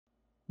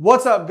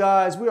What's up,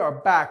 guys? We are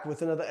back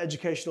with another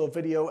educational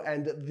video,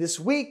 and this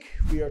week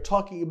we are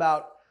talking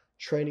about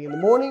training in the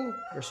morning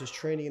versus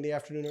training in the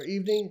afternoon or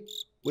evening.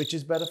 Which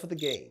is better for the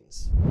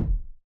gains?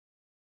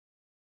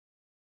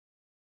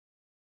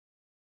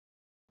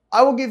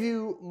 I will give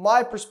you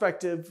my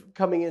perspective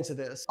coming into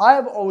this. I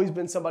have always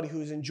been somebody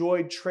who's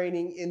enjoyed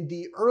training in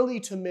the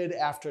early to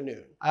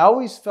mid-afternoon. I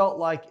always felt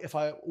like if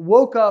I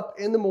woke up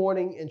in the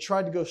morning and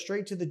tried to go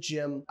straight to the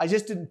gym, I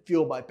just didn't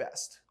feel my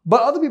best.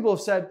 But other people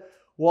have said,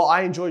 well,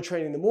 I enjoy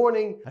training in the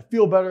morning, I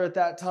feel better at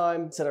that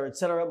time, et cetera, et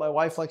cetera. My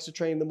wife likes to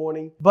train in the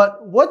morning.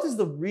 But what does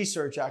the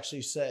research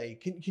actually say?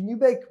 Can you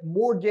make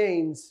more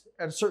gains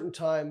at a certain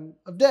time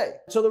of day?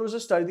 So there was a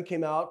study that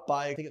came out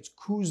by, I think it's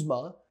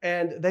Kuzma,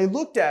 and they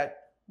looked at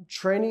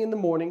training in the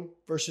morning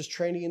versus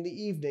training in the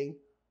evening,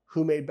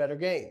 who made better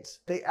gains.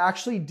 They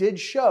actually did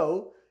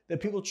show that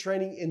people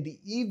training in the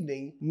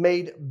evening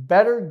made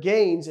better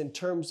gains in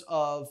terms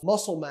of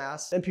muscle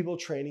mass than people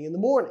training in the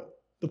morning.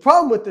 The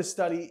problem with this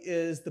study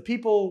is the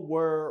people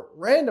were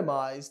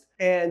randomized,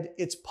 and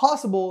it's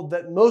possible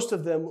that most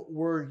of them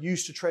were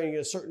used to training at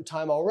a certain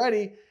time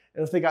already,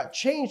 and if they got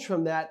changed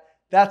from that,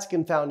 that's a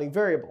confounding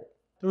variable.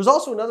 There was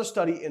also another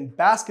study in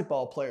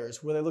basketball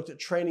players where they looked at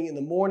training in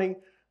the morning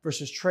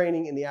versus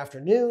training in the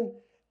afternoon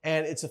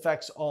and its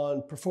effects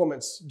on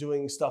performance,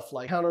 doing stuff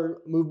like counter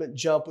movement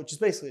jump, which is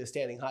basically a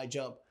standing high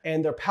jump,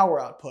 and their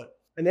power output.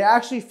 And they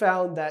actually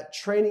found that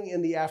training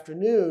in the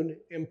afternoon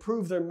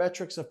improved their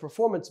metrics of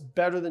performance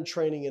better than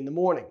training in the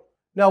morning.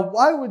 Now,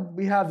 why would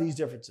we have these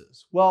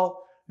differences?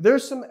 Well,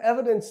 there's some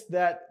evidence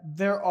that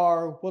there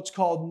are what's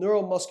called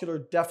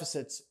neuromuscular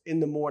deficits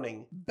in the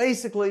morning.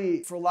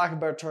 Basically, for lack of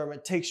a better term,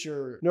 it takes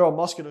your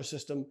neuromuscular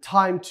system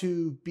time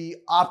to be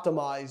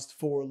optimized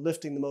for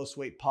lifting the most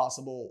weight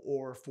possible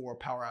or for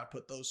power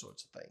output, those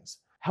sorts of things.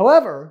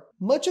 However,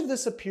 much of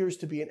this appears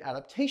to be an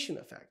adaptation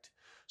effect.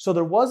 So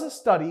there was a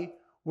study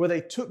where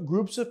they took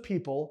groups of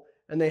people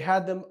and they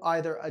had them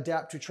either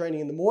adapt to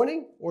training in the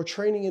morning or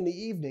training in the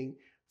evening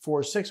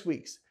for 6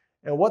 weeks.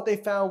 And what they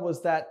found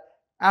was that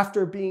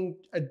after being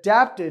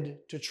adapted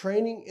to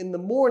training in the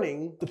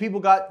morning, the people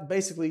got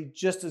basically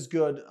just as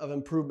good of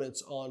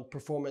improvements on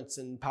performance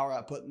and power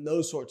output and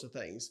those sorts of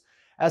things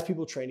as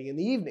people training in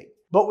the evening.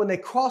 But when they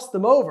crossed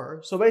them over,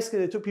 so basically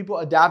they took people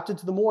adapted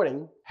to the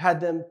morning, had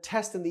them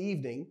test in the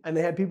evening, and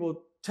they had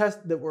people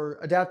test that were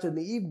adapted in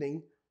the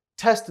evening,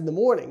 test in the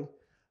morning,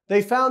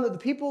 they found that the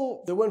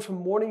people that went from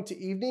morning to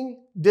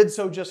evening did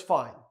so just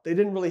fine. They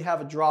didn't really have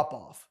a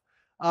drop-off.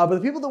 But the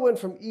people that went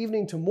from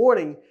evening to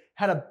morning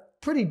had a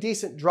pretty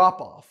decent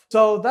drop-off.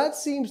 So that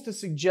seems to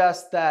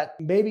suggest that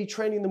maybe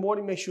training in the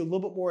morning makes you a little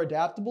bit more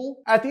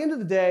adaptable. At the end of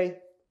the day,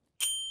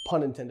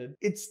 pun intended,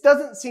 it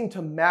doesn't seem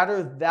to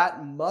matter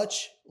that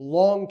much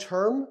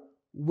long-term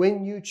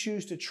when you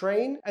choose to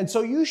train. And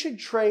so you should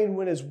train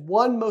when is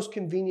one, most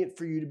convenient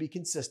for you to be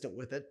consistent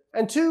with it,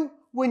 and two,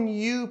 when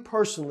you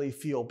personally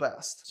feel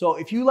best. So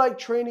if you like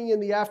training in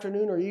the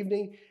afternoon or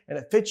evening and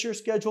it fits your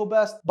schedule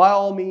best, by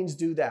all means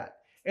do that.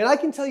 And I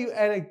can tell you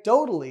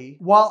anecdotally,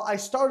 while I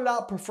started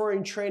out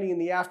preferring training in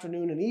the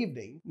afternoon and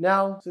evening,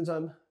 now since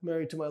I'm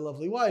married to my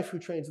lovely wife who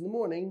trains in the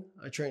morning,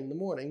 I train in the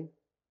morning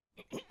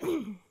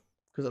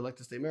because I like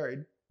to stay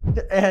married.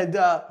 And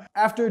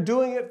after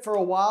doing it for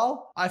a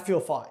while, I feel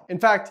fine. In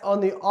fact,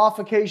 on the off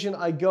occasion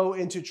I go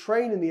into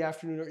train in the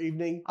afternoon or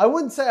evening, I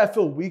wouldn't say I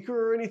feel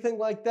weaker or anything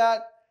like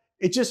that.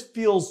 It just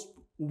feels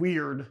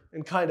weird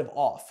and kind of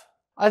off.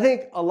 I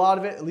think a lot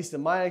of it, at least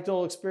in my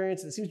anecdotal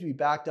experience, and it seems to be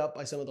backed up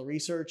by some of the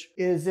research,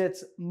 is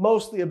it's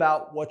mostly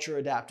about what you're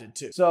adapted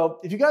to. So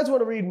if you guys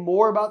want to read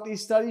more about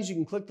these studies, you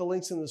can click the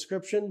links in the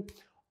description.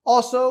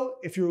 Also,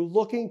 if you're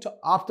looking to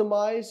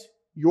optimize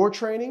your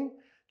training,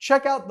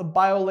 check out the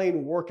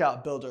Biolayne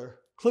workout builder.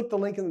 Click the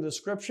link in the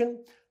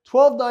description.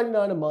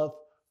 $12.99 a month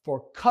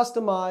for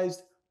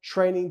customized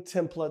training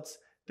templates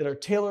that are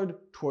tailored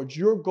towards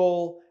your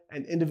goal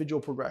and individual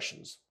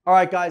progressions. All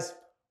right, guys,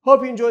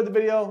 hope you enjoyed the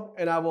video,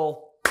 and I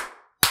will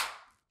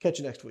catch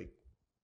you next week.